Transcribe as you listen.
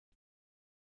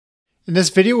In this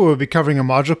video, we'll be covering a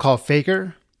module called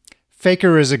Faker.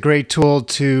 Faker is a great tool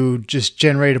to just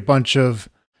generate a bunch of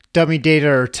dummy data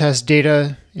or test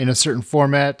data in a certain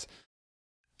format.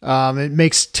 It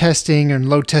makes testing and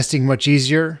load testing much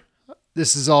easier.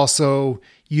 This is also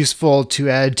useful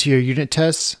to add to your unit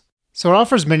tests. So it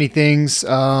offers many things.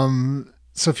 So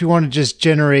if you want to just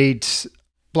generate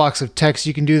blocks of text,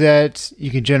 you can do that.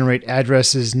 You can generate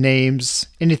addresses, names,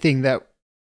 anything that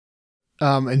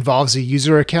involves a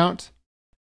user account.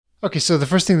 Okay, so the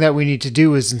first thing that we need to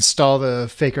do is install the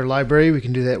Faker library. We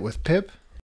can do that with pip.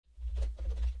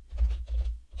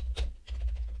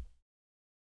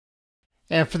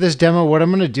 And for this demo, what I'm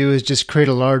going to do is just create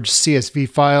a large CSV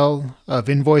file of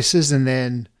invoices, and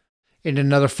then in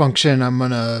another function, I'm going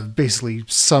to basically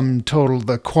sum total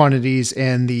the quantities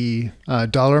and the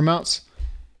dollar amounts.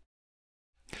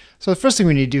 So the first thing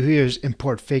we need to do here is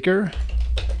import Faker.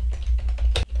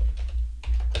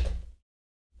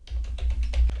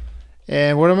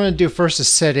 And what I'm going to do first is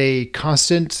set a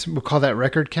constant. We'll call that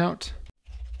record count.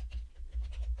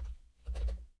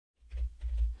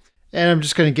 And I'm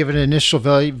just going to give it an initial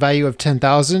value of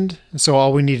 10,000. So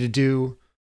all we need to do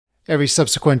every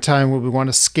subsequent time when we want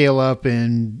to scale up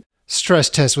and stress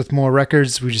test with more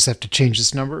records, we just have to change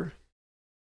this number.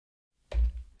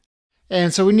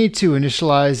 And so we need to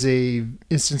initialize a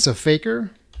instance of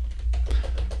Faker.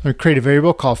 I'm going to create a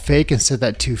variable called fake and set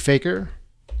that to Faker.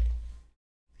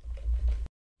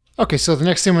 Okay, so the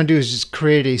next thing I'm going to do is just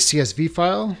create a CSV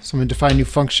file. So I'm going to define a new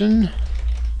function.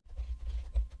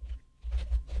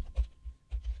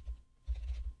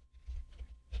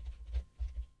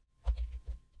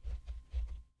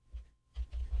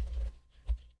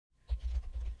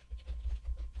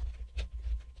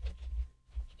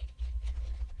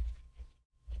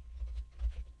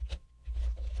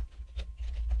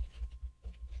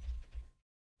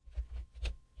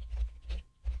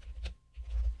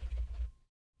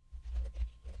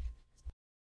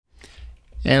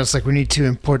 And it looks like we need to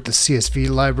import the CSV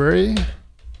library.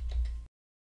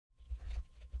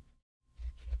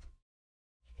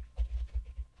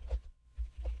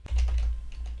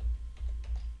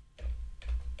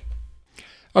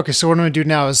 Okay, so what I'm going to do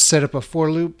now is set up a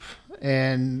for loop.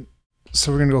 And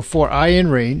so we're going to go for I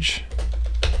in range.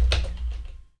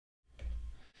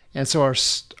 And so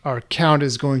our count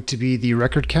is going to be the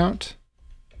record count.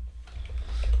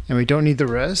 And we don't need the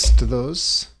rest of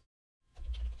those.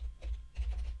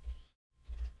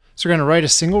 So we're going to write a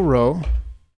single row,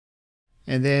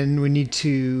 and then we need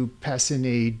to pass in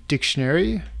a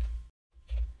dictionary.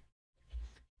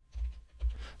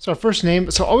 So our first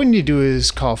name, so all we need to do is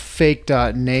call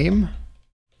fake.name.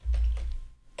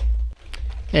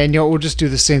 And we'll just do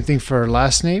the same thing for our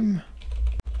last name.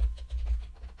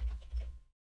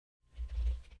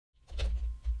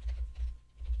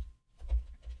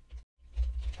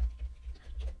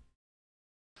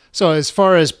 So as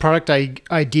far as product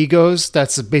ID goes,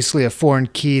 that's basically a foreign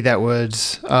key that would,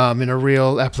 in a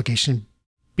real application,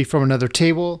 be from another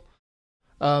table.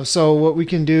 So what we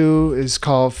can do is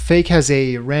call fake has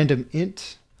a random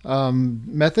int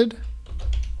method.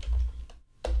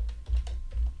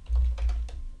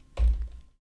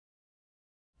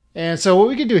 And so what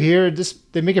we can do here,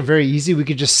 they make it very easy. We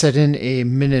could just set in a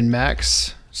min and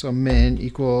max. So min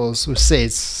equals, let's say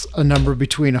it's a number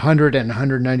between 100 and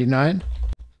 199.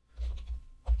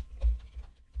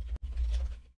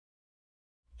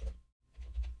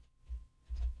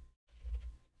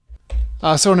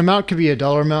 So an amount could be a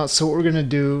dollar amount. So what we're going to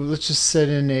do, let's just set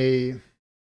in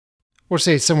we'll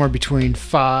say somewhere between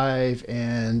 5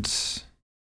 and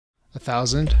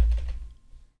 1,000.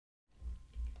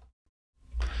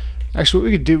 Actually, what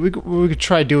we could do, what we could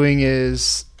try doing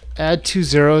is add 2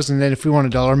 zeros, and then if we want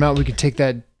a dollar amount, we can take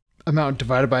that amount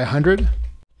divided by 100.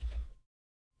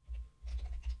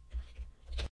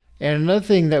 And another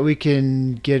thing that we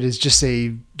can get is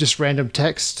just random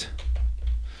text.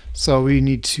 So we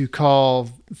need to call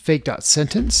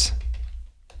fake.sentence.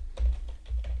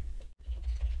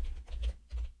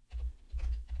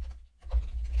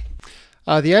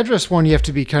 The address one you have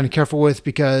to be kind of careful with,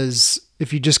 because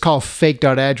if you just call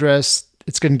fake.address,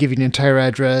 it's going to give you an entire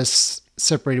address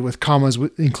separated with commas,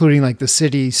 including like the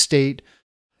city, state,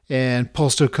 and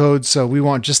postal code. So we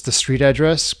want just the street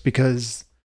address, because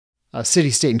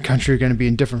city, state, and country are going to be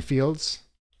in different fields.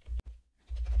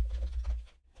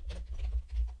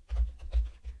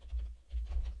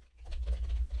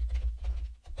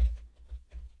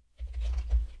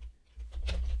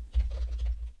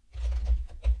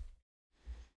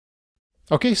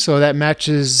 Okay, so that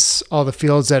matches all the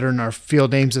fields that are in our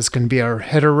field names. That's going to be our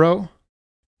header row.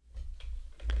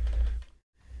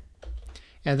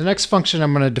 And the next function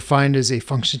I'm going to define is a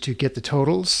function to get the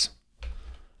totals.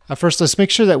 First, let's make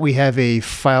sure that we have a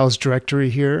files directory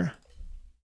here.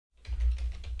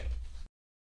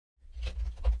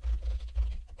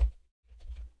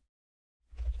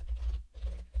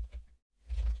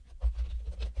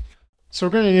 So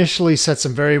we're going to initially set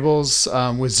some variables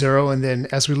with 0, and then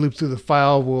as we loop through the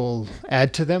file, we'll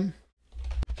add to them.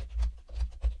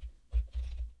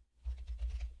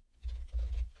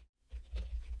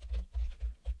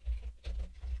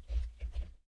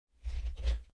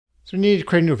 So we need to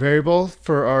create a new variable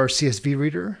for our CSV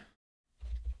reader.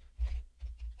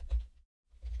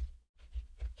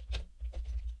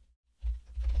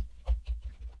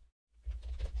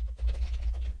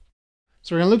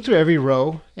 So we're going to loop through every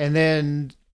row, and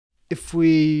then if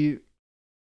we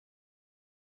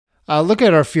look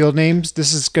at our field names,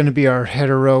 this is going to be our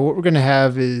header row. What we're going to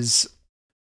have is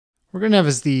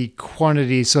the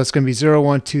quantity, so it's going to be 0,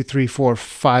 1, 2, 3, 4,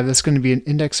 5. That's going to be an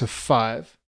index of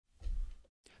 5.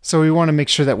 So we want to make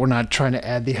sure that we're not trying to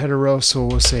add the header row, so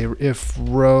we'll say if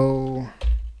row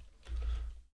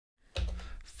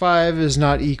 5 is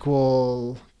not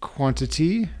equal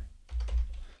quantity.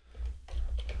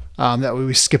 That way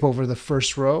we skip over the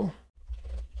first row.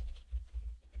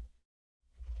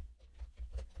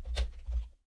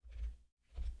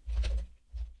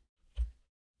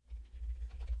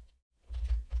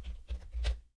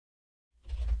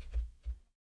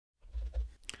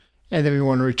 And then we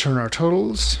want to return our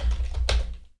totals.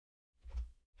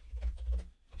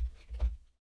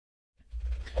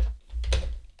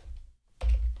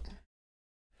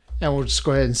 And we'll just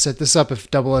go ahead and set this up if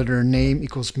double under name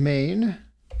equals main,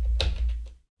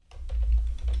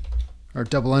 or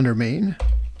double under main,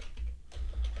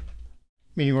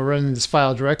 meaning we're running this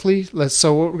file directly.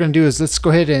 So what we're going to do is let's go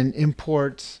ahead and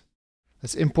import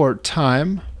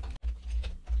time.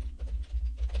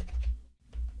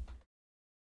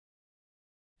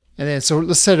 And then, so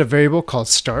let's set a variable called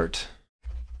start.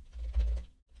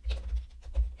 I'm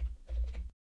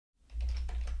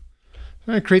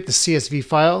going to create the CSV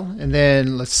file, and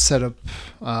then let's set up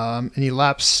an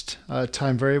elapsed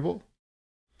time variable.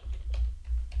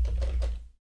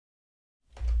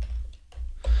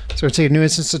 So we're going to take a new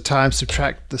instance of time,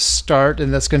 subtract the start,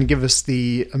 and that's going to give us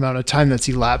the amount of time that's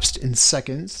elapsed in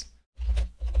seconds.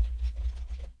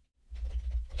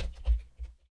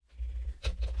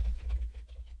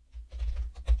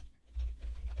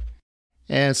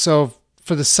 And so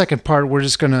for the second part, we're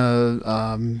just going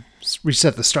to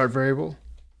reset the start variable.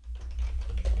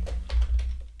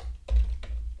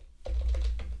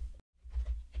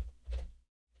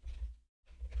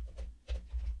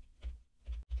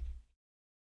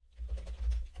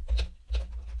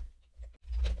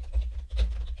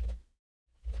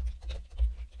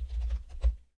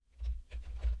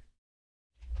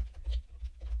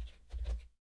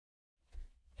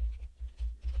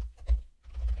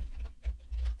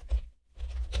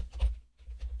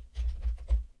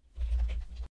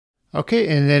 Okay,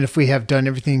 and then if we have done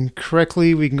everything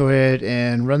correctly, we can go ahead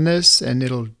and run this, and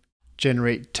it'll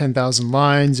generate 10,000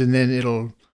 lines, and then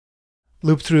it'll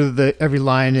loop through every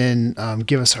line and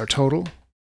give us our total.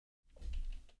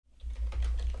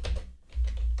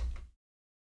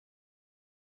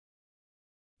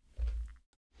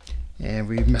 And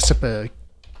we messed up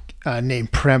a name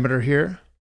parameter here.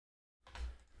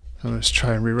 So let's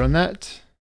try and rerun that.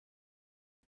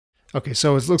 Okay,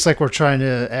 so it looks like we're trying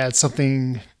to add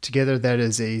something together that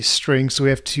is a string, so we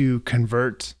have to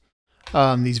convert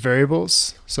these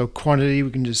variables. So quantity,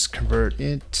 we can just convert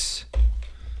int.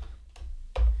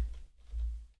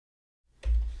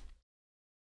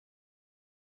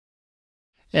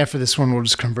 And for this one, we'll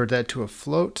just convert that to a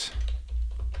float.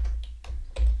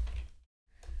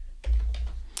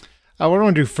 What I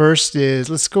want to do first is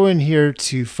let's go in here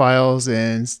to files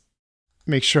and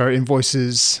make sure our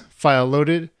invoices file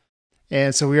loaded.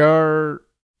 And so we are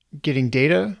getting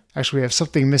data. Actually, we have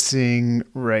something missing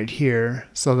right here.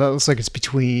 So that looks like it's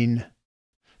between.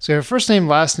 So we have first name,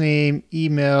 last name,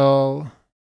 email,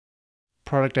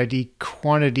 product ID,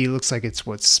 quantity looks like it's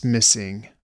what's missing.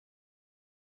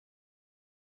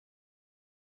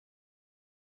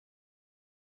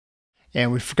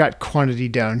 And we forgot quantity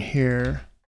down here.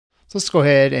 So let's go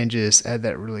ahead and just add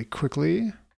that really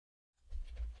quickly.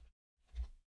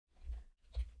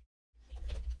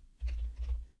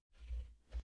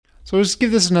 So we'll just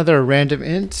give this another random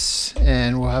int,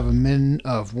 and we'll have a min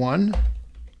of 1.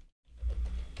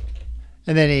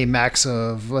 And then a max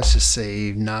of, let's just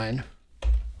say, 9.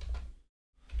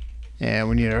 And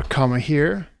we need our comma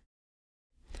here.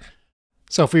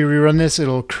 So if we rerun this,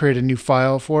 it'll create a new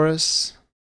file for us.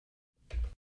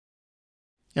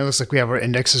 And it looks like we have our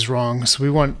indexes wrong. So we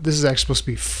want, this is actually supposed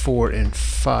to be 4 and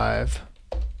 5.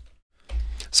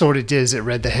 So what it did is it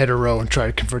read the header row and tried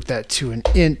to convert that to an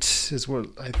int is what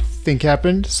I think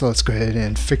happened. So let's go ahead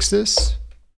and fix this.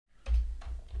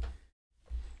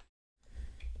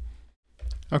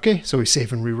 Okay, so we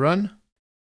save and rerun.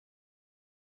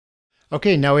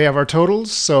 Okay, now we have our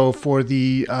totals. So for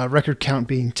the record count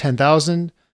being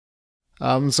 10,000,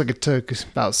 looks like it took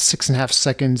about 6.5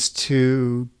 seconds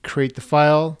to create the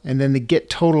file. And then the get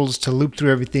totals to loop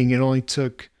through everything, it only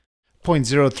took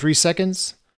 0.03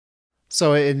 seconds.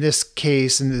 So in this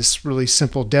case, in this really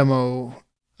simple demo,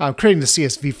 creating the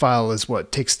CSV file is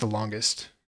what takes the longest.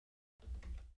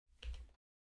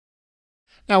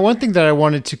 Now, one thing that I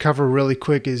wanted to cover really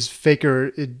quick is Faker.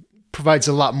 It provides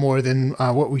a lot more than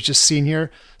what we've just seen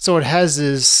here. So it has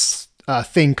this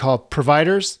thing called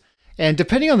providers. And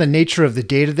depending on the nature of the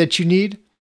data that you need,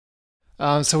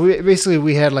 so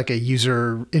we had like a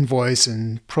user invoice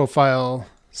and profile.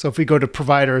 So if we go to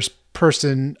providers,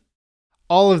 person,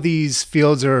 all of these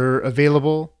fields are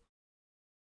available.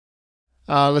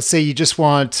 Let's say you just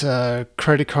want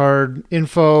credit card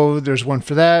info. There's one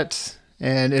for that.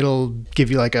 And it'll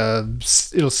give you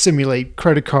it'll simulate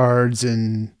credit cards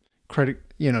and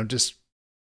just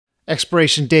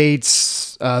expiration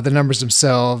dates, the numbers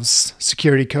themselves,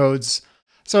 security codes.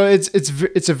 So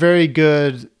it's a very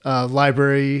good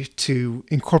library to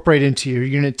incorporate into your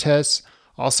unit tests.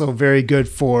 Also very good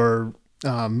for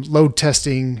load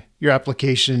testing your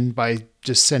application by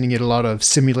just sending it a lot of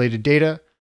simulated data.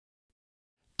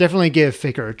 Definitely give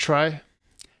Faker a try.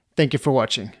 Thank you for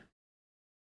watching.